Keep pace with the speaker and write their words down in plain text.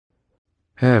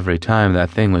Every time that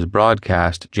thing was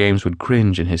broadcast, James would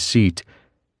cringe in his seat.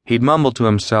 He'd mumble to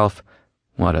himself,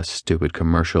 "What a stupid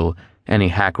commercial. Any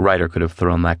hack writer could have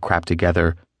thrown that crap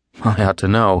together. I ought to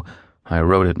know. I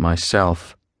wrote it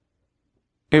myself."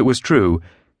 It was true.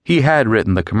 He had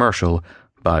written the commercial,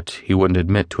 but he wouldn't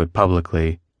admit to it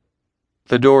publicly.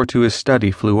 The door to his study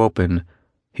flew open.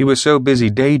 He was so busy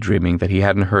daydreaming that he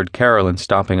hadn't heard Carolyn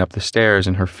stomping up the stairs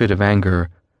in her fit of anger.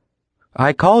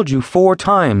 "I called you 4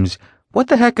 times. What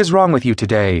the heck is wrong with you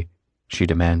today?" she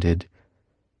demanded.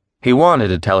 He wanted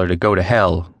to tell her to go to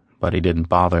hell, but he didn't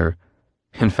bother.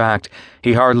 In fact,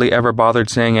 he hardly ever bothered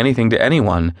saying anything to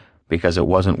anyone, because it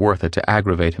wasn't worth it to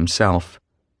aggravate himself.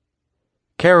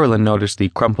 Carolyn noticed the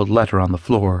crumpled letter on the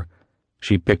floor.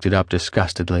 She picked it up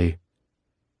disgustedly.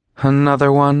 "Another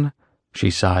one?"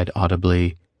 she sighed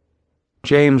audibly.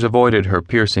 James avoided her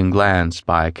piercing glance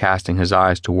by casting his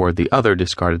eyes toward the other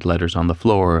discarded letters on the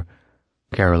floor.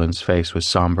 Carolyn's face was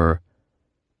somber.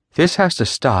 "This has to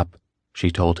stop,"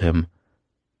 she told him.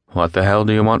 "What the hell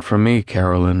do you want from me,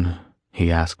 Carolyn?"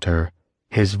 he asked her,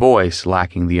 his voice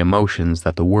lacking the emotions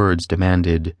that the words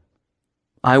demanded.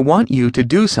 "I want you to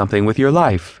do something with your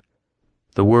life."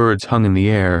 The words hung in the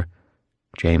air.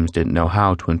 James didn't know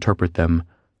how to interpret them.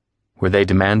 Were they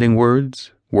demanding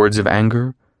words? Words of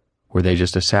anger? Were they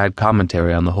just a sad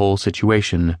commentary on the whole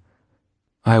situation?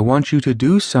 "I want you to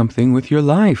do something with your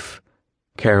life,"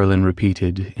 Carolyn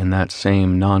repeated in that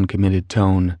same non-committed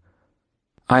tone.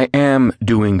 "I am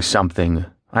doing something.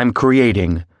 I'm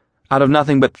creating. Out of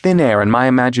nothing but thin air and my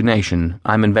imagination,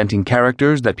 I'm inventing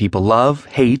characters that people love,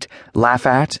 hate, laugh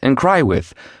at, and cry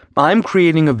with. I'm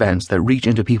creating events that reach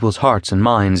into people's hearts and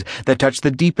minds, that touch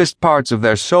the deepest parts of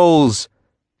their souls."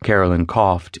 Carolyn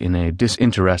coughed in a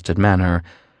disinterested manner.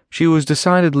 She was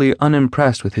decidedly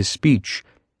unimpressed with his speech.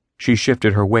 She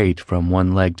shifted her weight from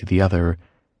one leg to the other.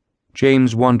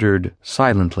 James wondered,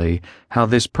 silently, how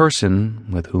this person,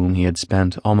 with whom he had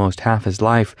spent almost half his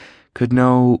life, could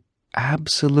know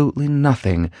absolutely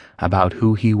nothing about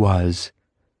who he was.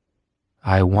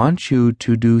 "I want you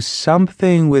to do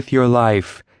something with your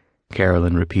life,"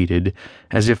 Carolyn repeated,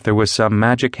 as if there was some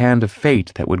magic hand of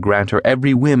fate that would grant her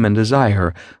every whim and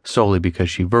desire, solely because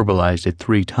she verbalized it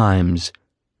 3 times.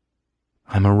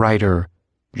 "I'm a writer,"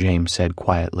 James said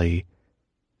quietly.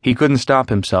 He couldn't stop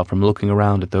himself from looking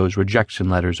around at those rejection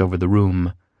letters over the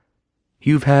room.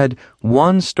 "You've had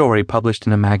 1 story published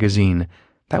in a magazine.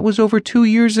 That was over 2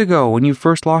 years ago when you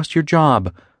first lost your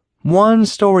job. 1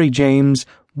 story, James.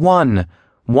 1.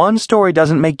 1 story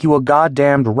doesn't make you a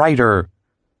goddamned writer."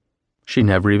 She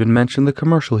never even mentioned the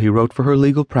commercial he wrote for her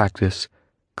legal practice.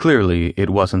 Clearly, it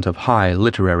wasn't of high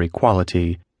literary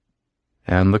quality.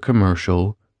 "And the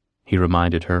commercial," he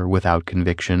reminded her without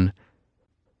conviction.